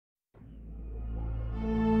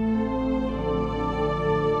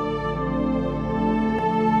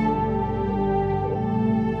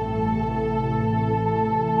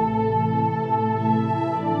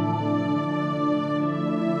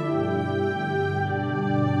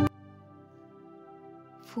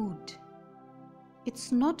Food.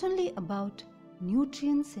 It's not only about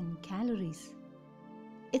nutrients and calories.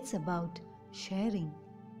 It's about sharing.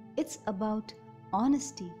 It's about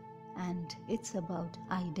honesty, and it's about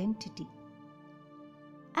identity.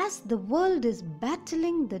 As the world is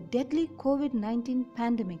battling the deadly COVID-19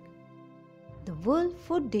 pandemic, the World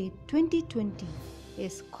Food Day 2020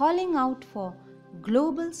 is calling out for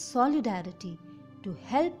global solidarity to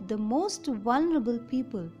help the most vulnerable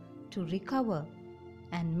people to recover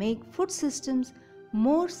and make food systems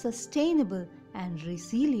more sustainable and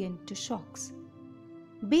resilient to shocks,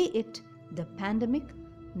 be it the pandemic,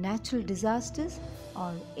 natural disasters,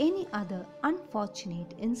 or any other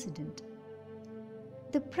unfortunate incident.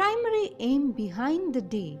 The primary aim behind the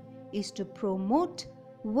day is to promote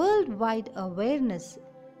worldwide awareness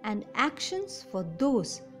and actions for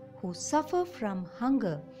those who suffer from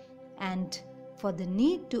hunger and for the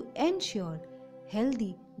need to ensure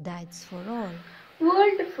healthy diets for all.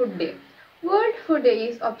 World Food Day. World Food Day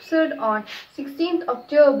is observed on 16th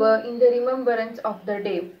October in the remembrance of the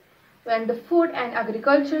day when the Food and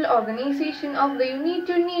Agricultural Organization of the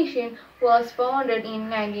United Nations was founded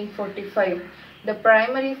in 1945. The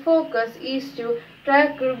primary focus is to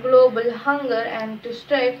tackle global hunger and to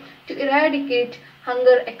strive to eradicate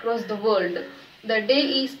hunger across the world. The day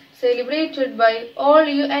is celebrated by all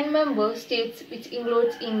UN member states, which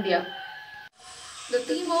includes India. The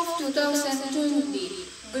theme of 2020,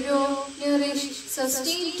 Grow, Nourish,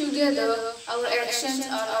 Sustain Together, Our Actions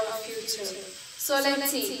Are Our Future. So let's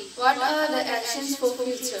see, what are the actions for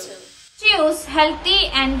future? Choose healthy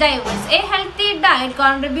and diverse. A healthy diet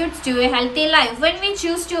contributes to a healthy life. When we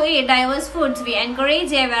choose to eat diverse foods, we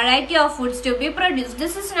encourage a variety of foods to be produced.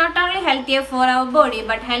 This is not only healthier for our body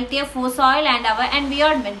but healthier for soil and our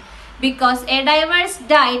environment because a diverse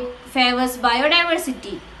diet favors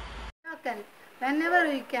biodiversity. Local. Whenever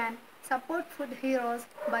we can, support food heroes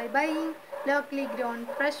by buying locally grown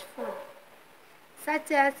fresh food, such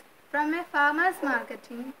as from a farmer's market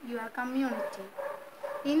in your community.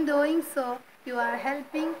 In doing so, you are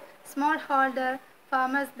helping smallholder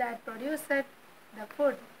farmers that produce the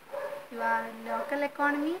food, your local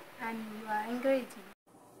economy, and you are encouraging.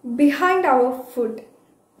 Behind our food,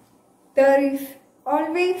 there is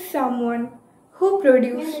always someone who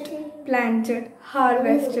produced, planted,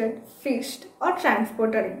 harvested, fished, or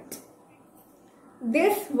transported it.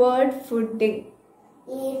 This World Food Day,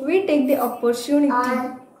 we take the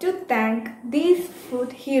opportunity to thank these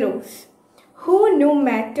food heroes who, no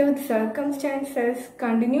matter the circumstances,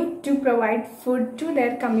 continue to provide food to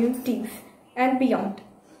their communities and beyond,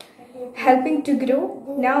 helping to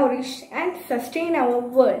grow, nourish, and sustain our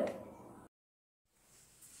world.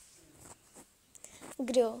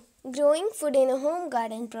 Grow. Growing food in a home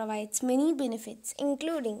garden provides many benefits,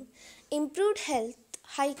 including improved health,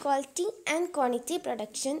 high quality and quantity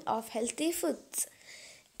production of healthy foods,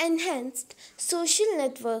 enhanced social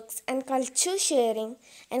networks and culture sharing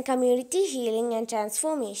and community healing and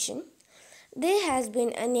transformation. There has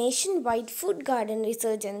been a nationwide food garden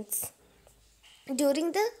resurgence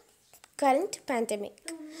during the current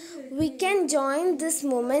pandemic. We can join this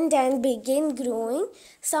movement and begin growing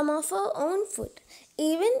some of our own food,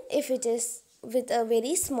 even if it is with a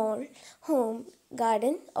very small home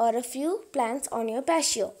garden or a few plants on your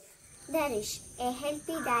patio. Nourish. A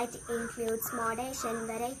healthy diet includes moderation,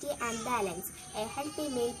 variety and balance. A healthy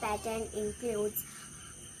meal pattern includes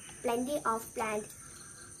plenty of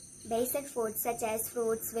plant-based foods such as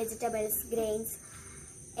fruits, vegetables, grains,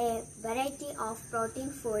 a variety of protein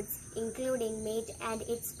foods including meat and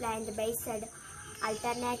its plant-based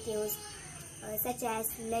alternatives such as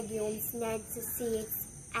legumes, nuts, seeds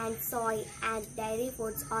and soy, and dairy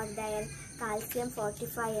foods or their calcium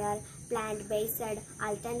fortifier plant-based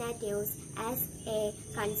alternatives. As a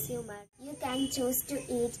consumer, you can choose to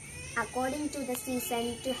eat according to the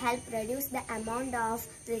season to help reduce the amount of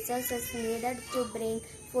resources needed to bring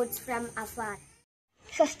foods from afar.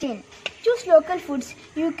 Sustain. Choose local foods.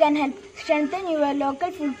 You can help strengthen your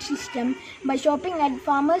local food system by shopping at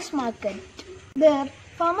farmers market. There,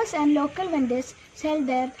 farmers and local vendors sell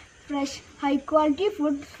their fresh, high-quality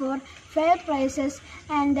food for fair prices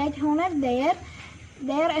and that honor their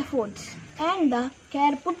efforts and the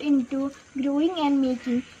care put into growing and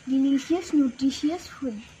making delicious, nutritious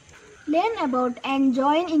food. Learn about and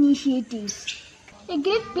join initiatives. A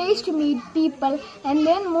great place to meet people and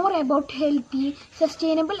learn more about healthy,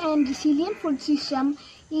 sustainable and resilient food system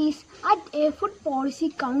is at a Food Policy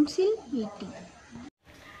Council meeting.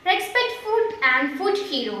 Respect food and food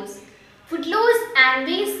heroes. Food loss and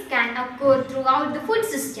waste can occur throughout the food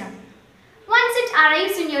system. Once it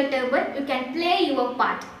arrives on your table, you can play your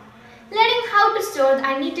part. Learning how to store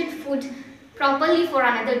the uneaten food properly for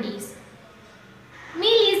another days.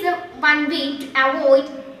 Meal is the one way to avoid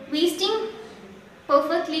wasting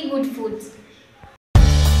perfectly good foods.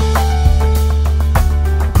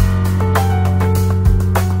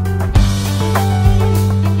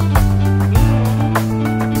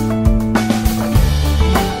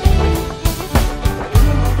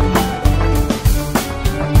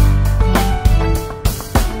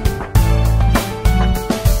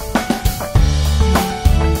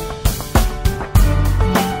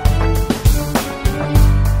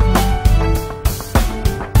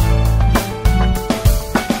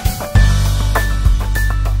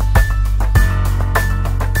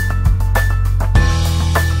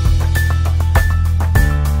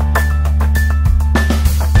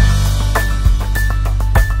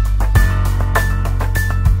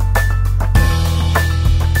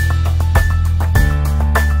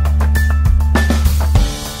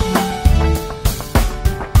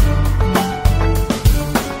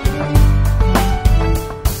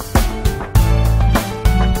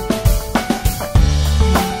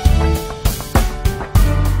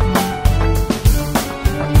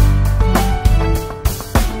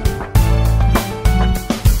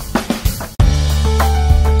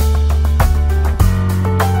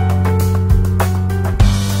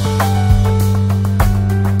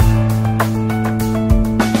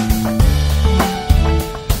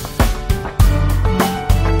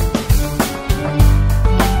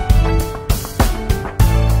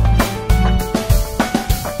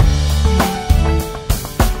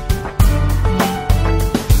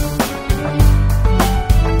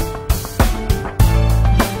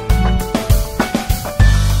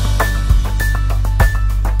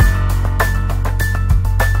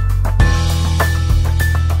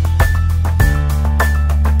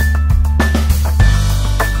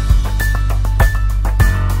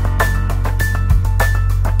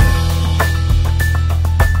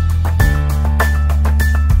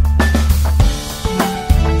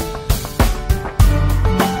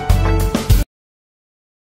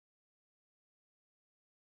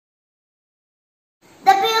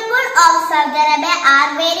 The people of Saudi Arabia are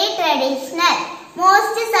very traditional.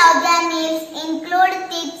 Most Saudi meals include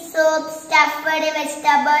thick soup, stuffed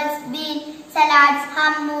vegetables, beans, salads,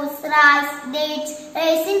 hummus, rice, dates,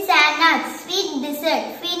 raisins and nuts, sweet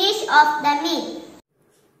dessert, finish of the meal.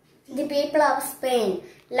 The people of Spain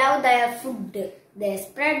love their food. They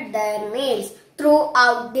spread their meals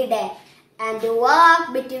throughout the day and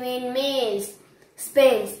walk between meals.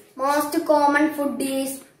 Spain's most common food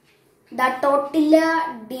is the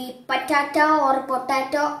tortilla de patata or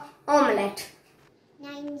potato omelette.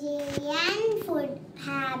 Nigerian food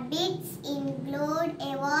habits include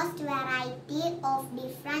a vast variety of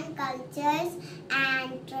different cultures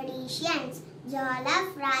and traditions.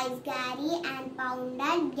 Jollof rice, curry and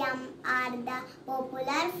pounded yam are the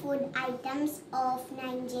popular food items of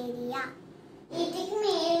Nigeria. Eating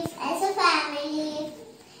meals as a family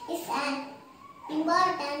is an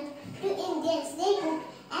important to Indians. They cook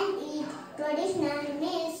and eat traditional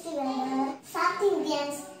meals together. South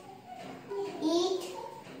Indians eat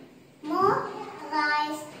more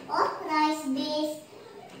rice or rice-based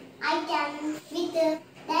items with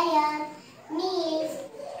their meals,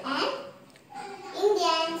 and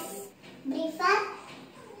Indians prefer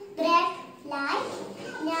bread like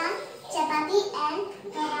naan, chapati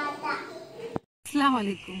and paratha. Assalamu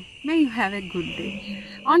alaikum. May you have a good day.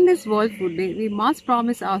 On this World Food Day, we must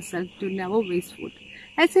promise ourselves to never waste food.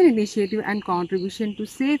 As an initiative and contribution to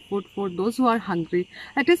save food for those who are hungry,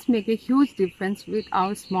 let us make a huge difference with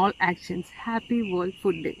our small actions. Happy World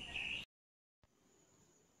Food Day.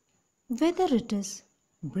 Whether it is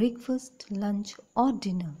breakfast, lunch, or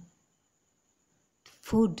dinner,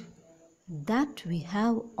 food that we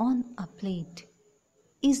have on a plate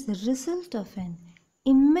is the result of an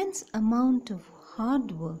immense amount of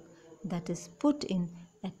hard work that is put in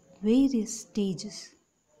at various stages.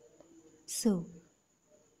 So,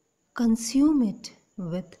 consume it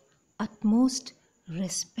with utmost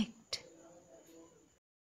respect.